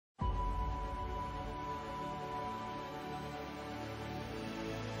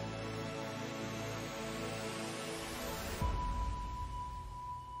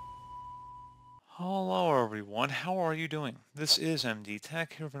Hello everyone, how are you doing? This is MD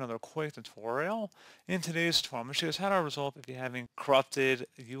Tech here for another quick tutorial. In today's tutorial, I'm going to show you guys how to resolve if you're having corrupted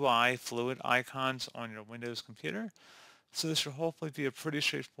UI Fluent icons on your Windows computer. So this should hopefully be a pretty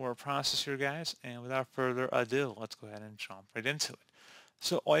straightforward process here, guys. And without further ado, let's go ahead and jump right into it.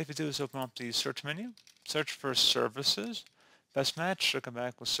 So all you have to do is open up the search menu, search for services. Best match should come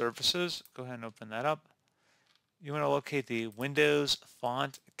back with services. Go ahead and open that up. You want to locate the Windows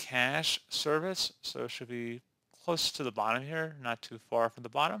Font Cache service, so it should be close to the bottom here, not too far from the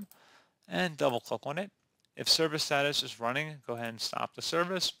bottom, and double click on it. If service status is running, go ahead and stop the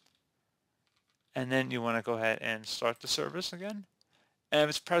service, and then you want to go ahead and start the service again. And if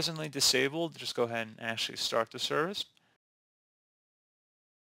it's presently disabled, just go ahead and actually start the service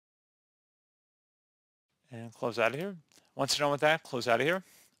and close out of here. Once you're done with that, close out of here.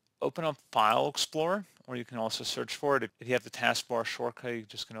 Open up File Explorer, or you can also search for it. If you have the taskbar shortcut, you're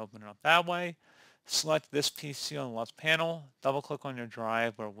just going to open it up that way. Select this PC on the left panel, double click on your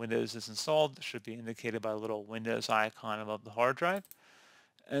drive where Windows is installed. It should be indicated by a little Windows icon above the hard drive.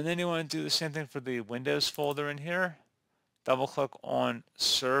 And then you want to do the same thing for the Windows folder in here. Double click on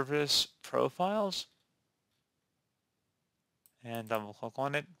Service Profiles and double click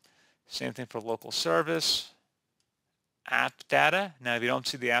on it. Same thing for local service. App data. Now, if you don't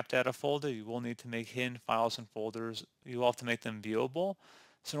see the app data folder, you will need to make hidden files and folders. You will have to make them viewable.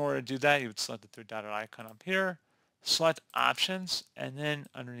 So in order to do that, you would select the three-dotted icon up here, select options, and then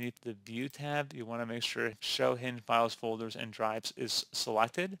underneath the view tab, you want to make sure show hidden files, folders, and drives is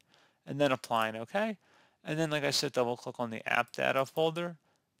selected, and then apply and OK. And then, like I said, double click on the app data folder.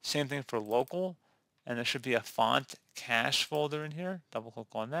 Same thing for local, and there should be a font cache folder in here. Double click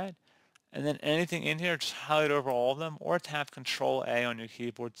on that. And then anything in here, just highlight over all of them or tap Control A on your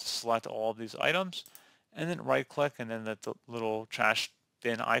keyboard to select all of these items. And then right click and then the little trash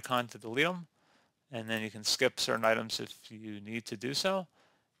bin icon to delete them. And then you can skip certain items if you need to do so.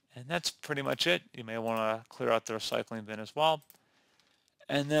 And that's pretty much it. You may want to clear out the recycling bin as well.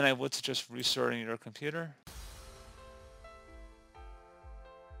 And then I would suggest restarting your computer.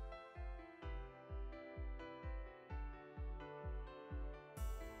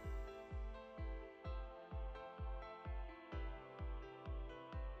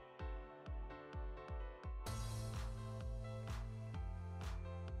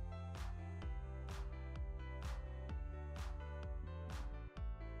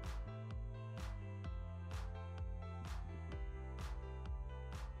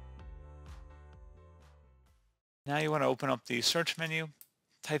 Now you want to open up the search menu,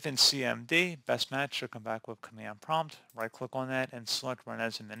 type in CMD, best match should come back with command prompt. Right click on that and select run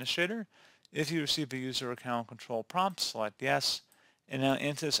as administrator. If you receive a user account control prompt, select yes. And now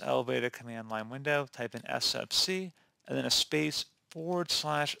into this elevated command line window, type in SFC and then a space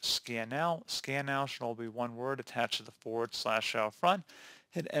 /scan now. Scan now should all be one word attached to the / out front.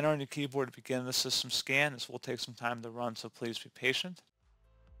 Hit enter on your keyboard to begin the system scan. This will take some time to run, so please be patient.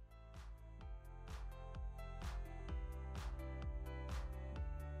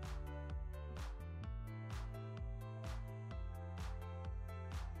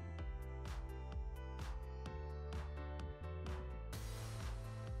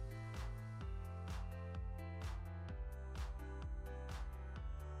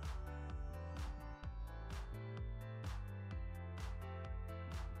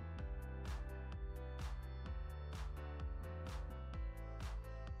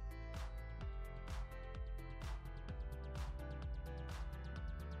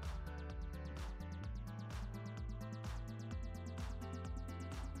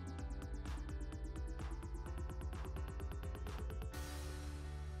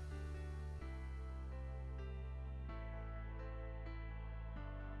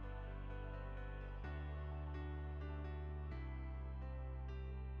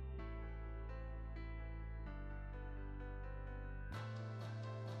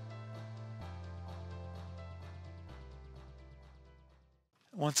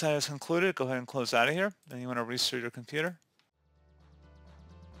 Once that is concluded, go ahead and close out of here. Then you want to restart your computer.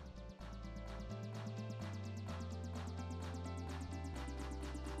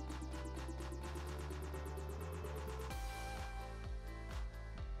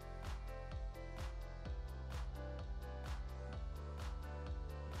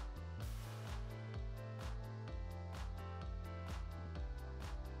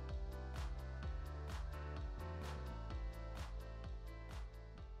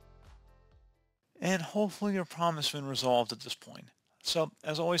 And hopefully your problem has been resolved at this point. So,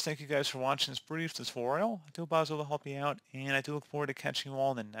 as always, thank you guys for watching this brief tutorial. I do hope I was able to help you out, and I do look forward to catching you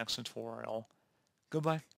all in the next tutorial. Goodbye.